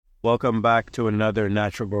Welcome back to another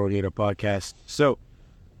Natural Growing Leader podcast. So,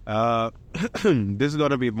 this is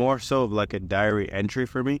going to be more so of like a diary entry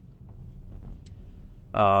for me.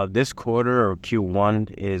 This quarter or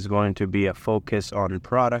Q1 is going to be a focus on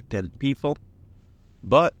product and people.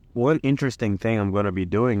 But one interesting thing I'm going to be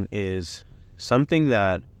doing is something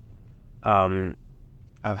that I've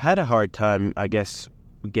had a hard time, I guess,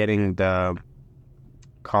 getting the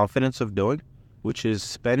confidence of doing, which is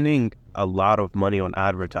spending a lot of money on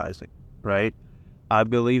advertising, right? I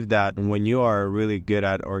believe that when you are really good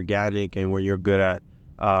at organic and when you're good at,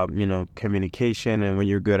 communication and when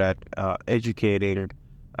you're good at educating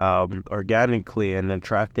organically and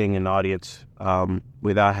attracting an audience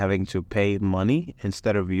without having to pay money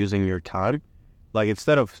instead of using your time, like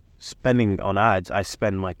instead of spending on ads, I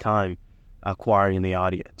spend my time acquiring the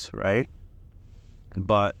audience, right?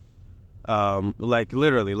 But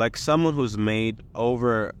literally, like someone who's made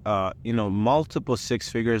over, multiple six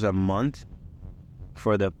figures a month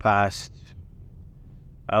for the past,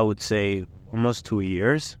 I would say, almost 2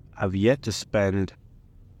 years, I've yet to spend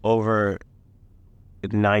over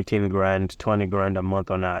 19 grand, 20 grand a month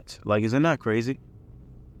on ads. Like, isn't that crazy?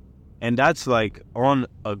 And that's like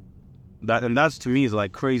that's to me is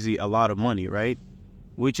like crazy, a lot of money, right?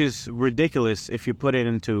 Which is ridiculous if you put it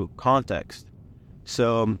into context.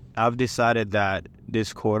 So I've decided that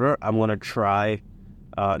this quarter I'm going to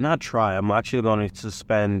I'm actually going to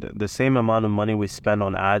spend the same amount of money we spent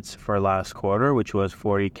on ads for last quarter, which was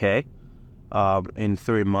 $40K in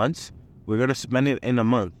 3 months. We're going to spend it in a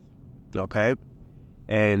month, okay?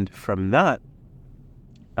 And from that,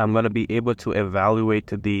 I'm going to be able to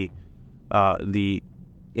evaluate the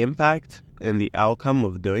impact and the outcome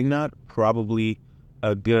of doing that probably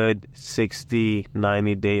a good 60,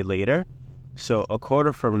 90 day later. So a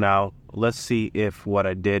quarter from now, let's see if what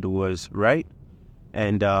I did was right.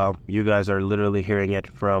 And you guys are literally hearing it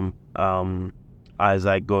from as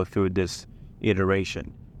I go through this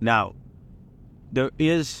iteration. Now, there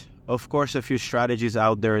is, of course, a few strategies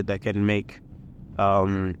out there that can make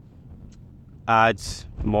ads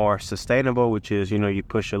more sustainable, which is, you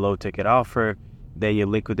push a low ticket offer, then you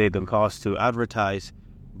liquidate the cost to advertise.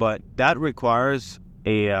 But that requires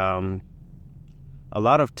a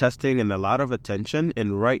lot of testing and a lot of attention.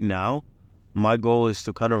 And right now, my goal is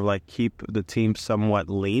to kind of like keep the team somewhat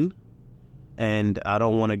lean. And I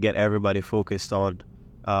don't want to get everybody focused on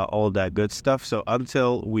all that good stuff. So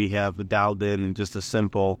until we have dialed in just a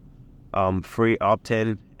simple free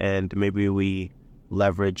opt-in and maybe we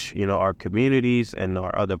leverage, our communities and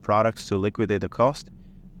our other products to liquidate the cost,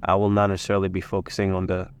 I will not necessarily be focusing on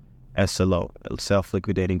the SLO,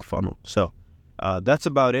 self-liquidating funnel. So that's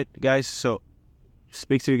about it, guys. So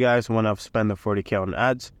speak to you guys when I've spent the 40K on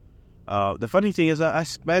ads. The funny thing is that I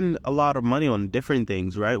spend a lot of money on different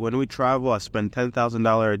things, right? When we travel, I spend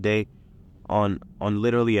 $10,000 a day on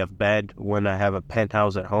literally a bed when I have a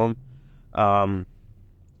penthouse at home.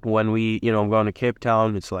 When we, I'm going to Cape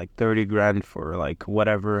Town, it's like 30 grand for like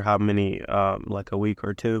whatever, how many, like a week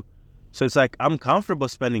or two. So it's like, I'm comfortable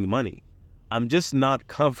spending money. I'm just not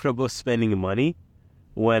comfortable spending money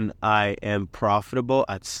when I am profitable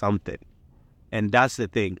at something. And that's the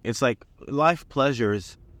thing. It's like life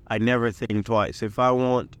pleasures, I never think twice. If I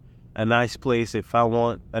want a nice place, if I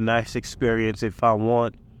want a nice experience, if I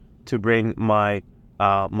want to bring my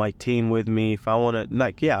my team with me, if I want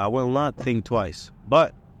to, I will not think twice.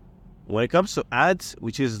 But when it comes to ads,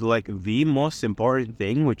 which is like the most important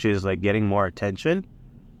thing, which is like getting more attention,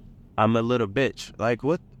 I'm a little bitch. Like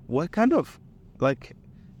what kind of, like,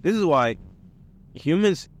 this is why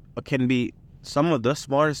humans can be some of the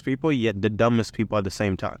smartest people, yet the dumbest people at the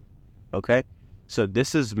same time. Okay? So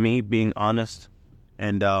this is me being honest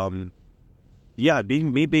and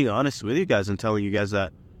being honest with you guys and telling you guys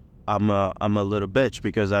that I'm a little bitch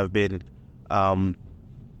because I've been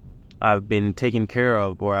taken care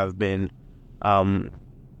of, or I've been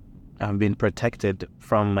protected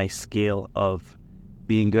from my scale of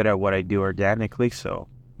being good at what I do organically. So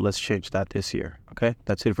let's change that this year. Okay?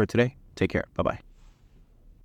 That's it for today. Take care. Bye-bye.